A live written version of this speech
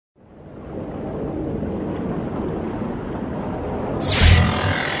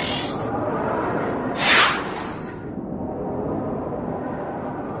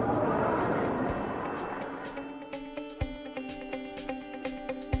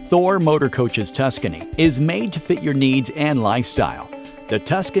Thor Motor Coach's Tuscany is made to fit your needs and lifestyle. The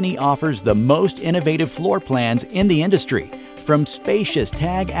Tuscany offers the most innovative floor plans in the industry, from spacious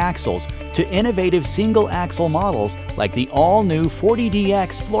tag axles to innovative single-axle models like the all-new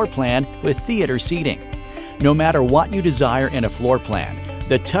 40DX floor plan with theater seating. No matter what you desire in a floor plan,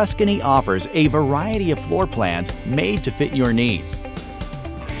 the Tuscany offers a variety of floor plans made to fit your needs.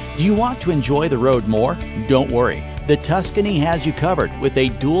 Do you want to enjoy the road more? Don't worry. The Tuscany has you covered with a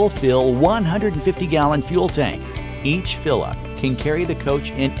dual-fill 150-gallon fuel tank. Each fill-up can carry the coach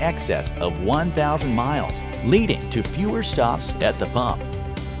in excess of 1,000 miles, leading to fewer stops at the pump.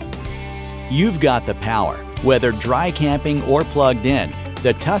 You've got the power. Whether dry camping or plugged in,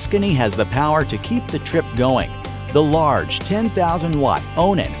 the Tuscany has the power to keep the trip going. The large 10,000-watt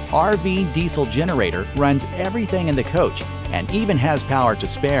Onan RV diesel generator runs everything in the coach and even has power to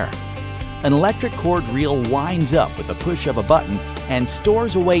spare. An electric cord reel winds up with a push of a button and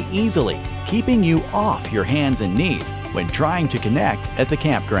stores away easily, keeping you off your hands and knees when trying to connect at the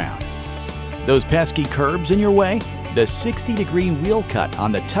campground. Those pesky curbs in your way? The 60-degree wheel cut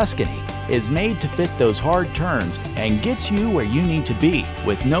on the Tuscany is made to fit those hard turns and gets you where you need to be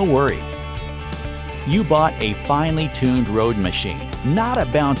with no worries. You bought a finely tuned road machine, not a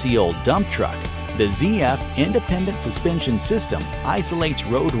bouncy old dump truck. The ZF independent suspension system isolates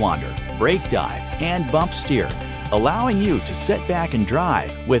road wander, brake dive, and bump steer, allowing you to sit back and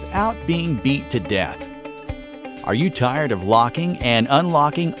drive without being beat to death. Are you tired of locking and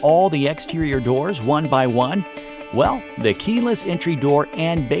unlocking all the exterior doors one by one? Well, the keyless entry door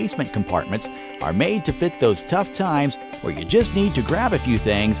and basement compartments are made to fit those tough times where you just need to grab a few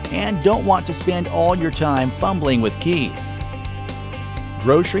things and don't want to spend all your time fumbling with keys.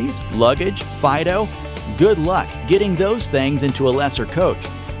 Groceries, luggage, Fido? Good luck getting those things into a lesser coach.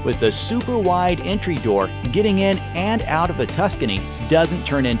 With the super wide entry door, getting in and out of the Tuscany doesn't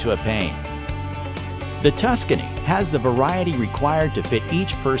turn into a pain. The Tuscany has the variety required to fit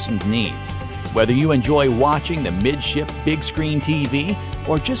each person's needs. Whether you enjoy watching the midship big screen TV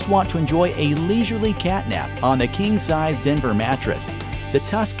or just want to enjoy a leisurely catnap on the king-size Denver mattress, the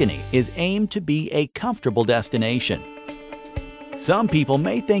Tuscany is aimed to be a comfortable destination. Some people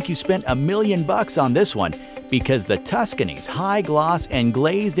may think you spent $1 million on this one because the Tuscany's high gloss and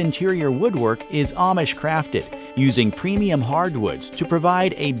glazed interior woodwork is Amish crafted, using premium hardwoods to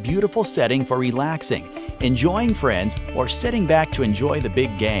provide a beautiful setting for relaxing, enjoying friends, or sitting back to enjoy the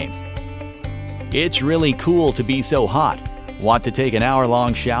big game. It's really cool to be so hot. Want to take an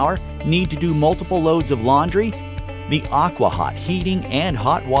hour-long shower? Need to do multiple loads of laundry? The AquaHot heating and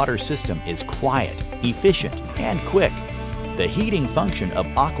hot water system is quiet, efficient, and quick. The heating function of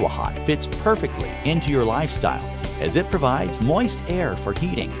AquaHot fits perfectly into your lifestyle as it provides moist air for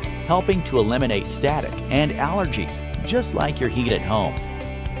heating, helping to eliminate static and allergies, just like your heat at home.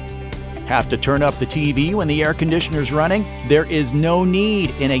 Have to turn up the TV when the air conditioner's running? There is no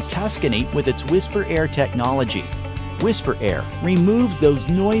need in a Tuscany with its Whisper Air technology. Whisper Air removes those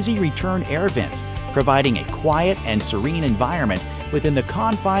noisy return air vents, providing a quiet and serene environment within the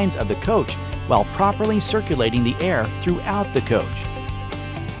confines of the coach while properly circulating the air throughout the coach.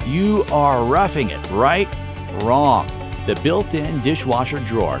 You are roughing it, right? Wrong. The built-in dishwasher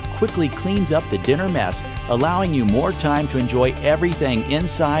drawer quickly cleans up the dinner mess, allowing you more time to enjoy everything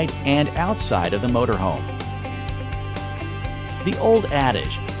inside and outside of the motorhome. The old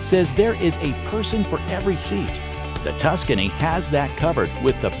adage says there is a person for every seat. The Tuscany has that covered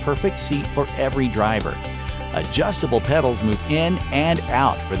with the perfect seat for every driver. Adjustable pedals move in and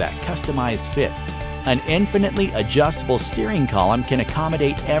out for that customized fit. An infinitely adjustable steering column can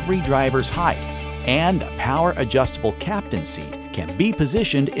accommodate every driver's height, and the power-adjustable captain seat can be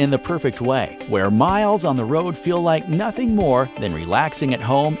positioned in the perfect way, where miles on the road feel like nothing more than relaxing at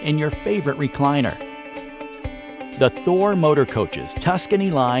home in your favorite recliner. The Thor Motor Coach's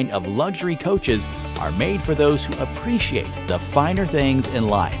Tuscany line of luxury coaches are made for those who appreciate the finer things in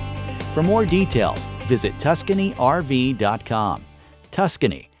life. For more details, visit TuscanyRV.com.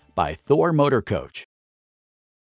 Tuscany by Thor Motor Coach.